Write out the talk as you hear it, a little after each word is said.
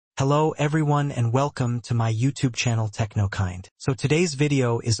Hello everyone and welcome to my YouTube channel TechnoKind. So today's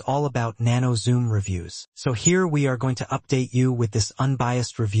video is all about Nanozoom Reviews. So here we are going to update you with this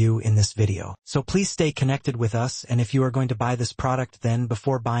unbiased review in this video. So please stay connected with us, and if you are going to buy this product, then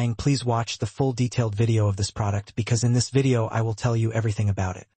before buying please watch the full detailed video of this product, because in this video I will tell you everything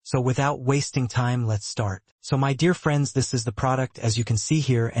about it. So without wasting time, let's start. So my dear friends, this is the product as you can see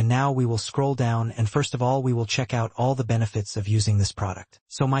here, and now we will scroll down, and first of all we will check out all the benefits of using this product.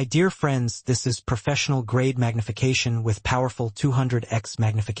 So my dear friends, this is professional grade magnification with powerful 200x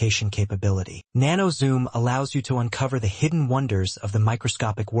magnification capability. Nanozoom allows you to uncover the hidden wonders of the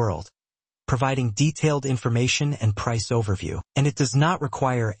microscopic world, providing detailed information and price overview. And it does not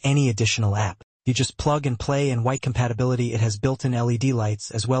require any additional app. You just plug and play, and white compatibility. It has built-in LED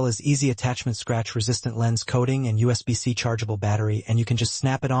lights as well as easy attachment, scratch-resistant lens coating, and USB-C chargeable battery, and you can just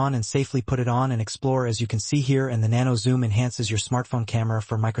snap it on and safely put it on and explore as you can see here. And the Nanozoom enhances your smartphone camera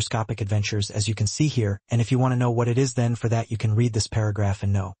for microscopic adventures as you can see here. And if you want to know what it is, then for that you can read this paragraph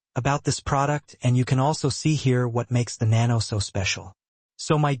and know about this product, and you can also see here what makes the Nano so special.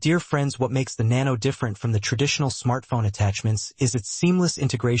 So my dear friends, what makes the Nano different from the traditional smartphone attachments is its seamless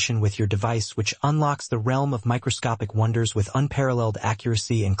integration with your device, which unlocks the realm of microscopic wonders with unparalleled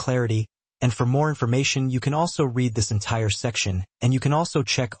accuracy and clarity. And for more information, you can also read this entire section, and you can also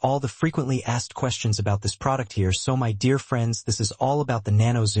check all the frequently asked questions about this product here. So my dear friends, this is all about the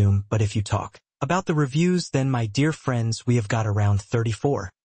Nanozoom, but if you talk about the reviews, then my dear friends, we have got around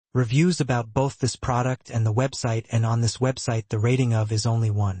 34 reviews about both this product and the website, and on this website the rating of is only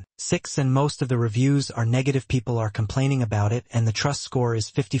 1.6, and most of the reviews are negative. People are complaining about it, and the trust score is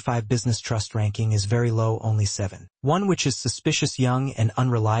 55. Business trust ranking is very low, only 7.1, which is suspicious, young and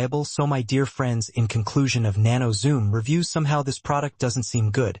unreliable. So my dear friends, in conclusion of Nanozoom reviews, somehow this product doesn't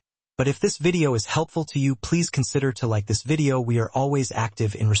seem good. But if this video is helpful to you, please consider to like this video. We are always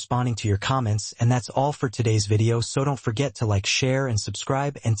active in responding to your comments, and that's all for today's video. So don't forget to like, share, and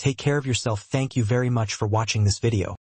subscribe, and take care of yourself. Thank you very much for watching this video.